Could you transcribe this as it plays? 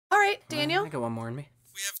and you? I got one more in me.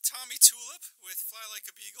 We have Tommy Tulip with Fly Like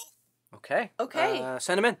a Beagle. Okay. Okay.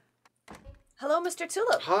 Send him in. Hello, Mr.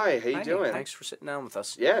 Tulip. Hi, how you Hi, doing? Thanks for sitting down with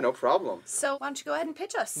us. Yeah, no problem. So, why don't you go ahead and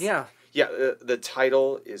pitch us? Yeah. Yeah, the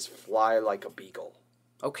title is Fly Like a Beagle.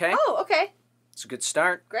 Okay. Oh, okay. It's a good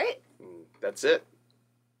start. Great. That's it.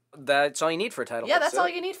 That's all you need for a title. Yeah, that's it. all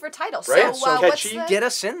you need for a title. Right? So, So what's catchy. the... Get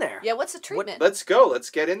us in there. Yeah, what's the treatment? Let's go. Let's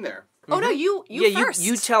get in there. Oh, no, you first.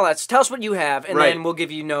 You tell us. Tell us what you have, and Right. then we'll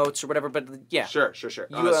give you notes or whatever, but yeah. Sure.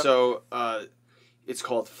 You, It's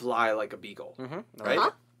called Fly Like a Beagle. Mm-hmm. Right?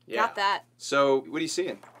 Uh-huh. Yeah. Got that. So, what are you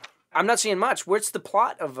seeing? I'm not seeing much. Where's the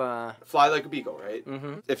plot of, Fly Like a Beagle, right?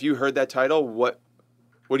 Mm-hmm. If you heard that title, what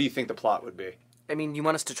do you think the plot would be? I mean, you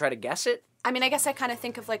want us to try to guess it? I mean, I guess I kind of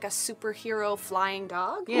think of like a superhero flying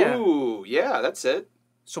dog. Yeah. Ooh, yeah, that's it.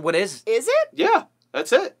 So what is? Is it? Yeah,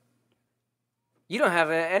 that's it. You don't have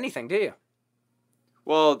anything, do you?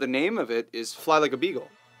 Well, the name of it is Fly Like a Beagle,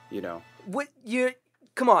 you know. What you?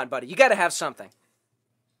 Come on, buddy. You got to have something.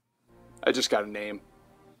 I just got a name.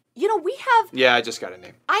 You know, we have... Yeah, I just got a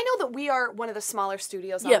name. I know that we are one of the smaller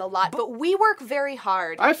studios Yeah, on the lot, but we work very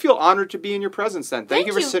hard. I feel honored to be in your presence then. Thank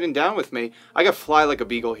you for you. sitting down with me. I got Fly Like a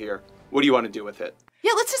Beagle here. What do you want to do with it?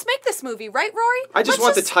 Yeah, let's just make this movie, right, Rory? I just Let's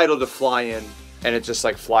want the title to fly in, and it just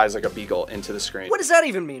like flies like a beagle into the screen. What does that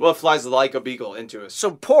even mean? Well, it flies like a beagle into us.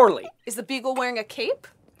 So poorly. Is the beagle wearing a cape?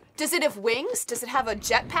 Does it have wings? Does it have a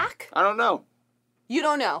jetpack? I don't know. You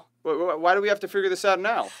don't know. Why do we have to figure this out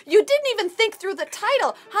now? You didn't even think through the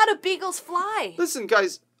title. How do beagles fly? Listen,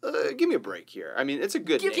 guys, give me a break here. I mean, it's a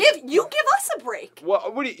good name. You give us a break.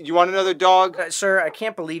 What do you want another dog? Sir, I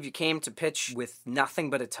can't believe you came to pitch with nothing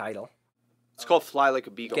but a title. It's called Fly Like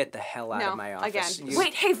a Beagle. Get the hell out of my office. Again.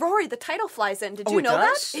 Wait, hey, Rory, the title flies in. Did Oh, you it know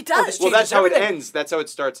does? that? It Oh, does. this Well, that's changes how it everything. ends. That's how it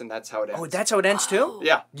starts, and that's how it ends. Oh, that's how it ends too?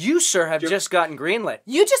 Yeah. You, sir, have just gotten greenlit.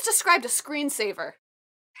 You just described a screensaver.